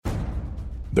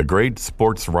The Great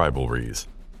Sports Rivalries,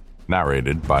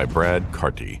 narrated by Brad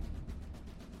Carty.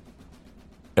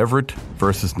 Evert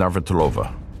versus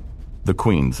Navratilova, the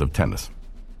queens of tennis.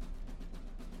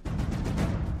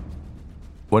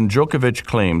 When Djokovic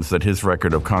claims that his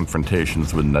record of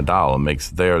confrontations with Nadal makes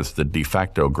theirs the de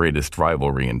facto greatest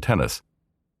rivalry in tennis,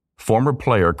 former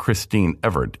player Christine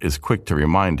Evert is quick to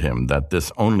remind him that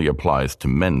this only applies to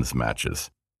men's matches.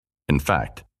 In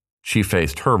fact, she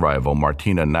faced her rival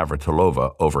Martina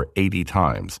Navratilova over 80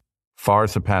 times, far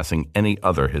surpassing any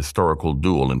other historical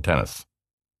duel in tennis.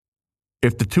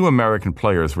 If the two American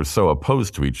players were so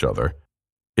opposed to each other,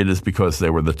 it is because they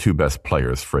were the two best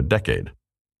players for a decade.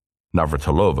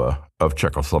 Navratilova, of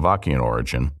Czechoslovakian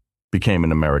origin, became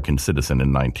an American citizen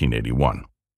in 1981.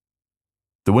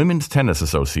 The Women's Tennis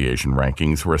Association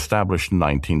rankings were established in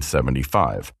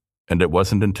 1975, and it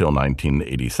wasn't until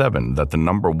 1987 that the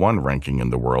number one ranking in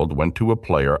the world went to a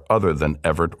player other than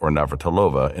Evert or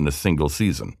Navratilova in a single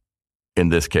season. In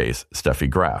this case, Steffi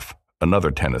Graf,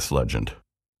 another tennis legend.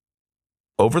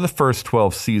 Over the first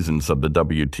 12 seasons of the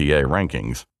WTA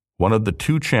rankings, one of the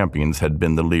two champions had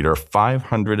been the leader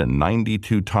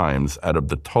 592 times out of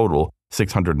the total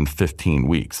 615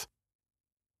 weeks.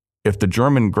 If the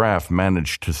German Graf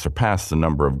managed to surpass the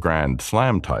number of Grand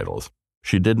Slam titles,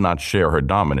 she did not share her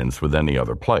dominance with any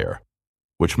other player,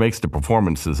 which makes the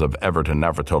performances of Evert and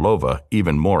Navratilova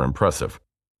even more impressive.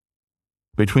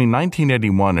 Between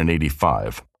 1981 and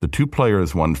 85, the two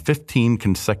players won 15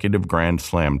 consecutive Grand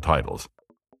Slam titles.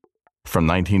 From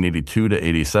 1982 to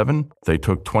 87, they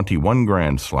took 21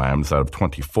 Grand Slams out of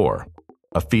 24,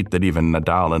 a feat that even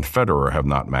Nadal and Federer have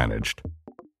not managed,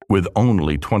 with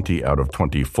only 20 out of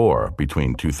 24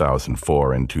 between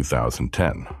 2004 and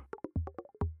 2010.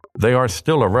 They are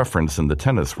still a reference in the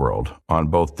tennis world on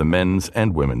both the men's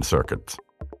and women's circuits.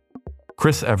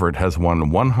 Chris Evert has won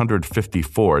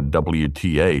 154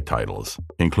 WTA titles,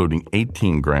 including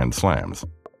 18 Grand Slams.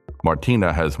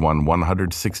 Martina has won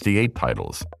 168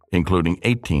 titles, including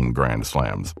 18 Grand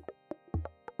Slams.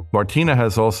 Martina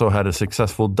has also had a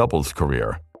successful doubles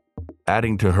career,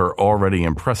 adding to her already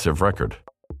impressive record.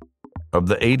 Of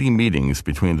the 80 meetings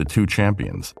between the two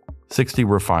champions, 60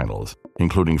 were finals,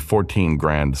 including 14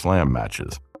 Grand Slam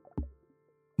matches.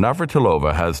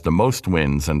 Navratilova has the most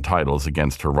wins and titles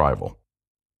against her rival.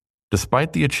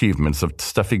 Despite the achievements of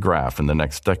Steffi Graf in the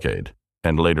next decade,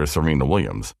 and later Serena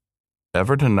Williams,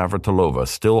 Evert and Navratilova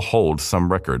still hold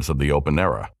some records of the Open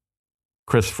era.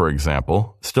 Chris, for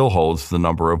example, still holds the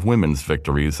number of women's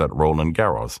victories at Roland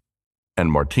Garros,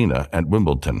 and Martina at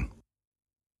Wimbledon.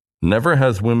 Never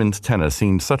has women's tennis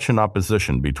seen such an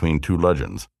opposition between two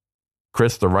legends.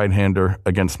 Chris, the right-hander,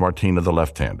 against Martina, the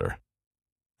left-hander.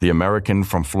 The American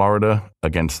from Florida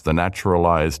against the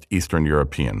naturalized Eastern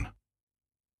European.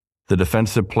 The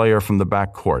defensive player from the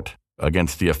backcourt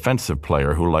against the offensive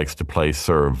player who likes to play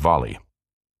serve volley.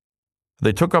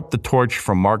 They took up the torch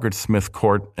from Margaret Smith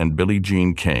Court and Billie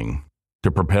Jean King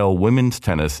to propel women's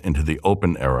tennis into the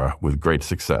Open era with great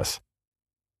success.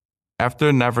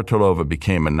 After Navratilova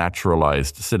became a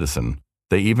naturalized citizen,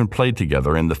 they even played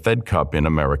together in the Fed Cup in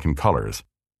American colors.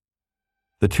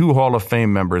 The two Hall of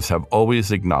Fame members have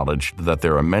always acknowledged that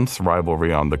their immense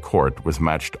rivalry on the court was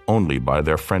matched only by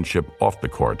their friendship off the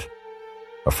court,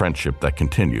 a friendship that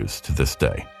continues to this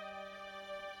day.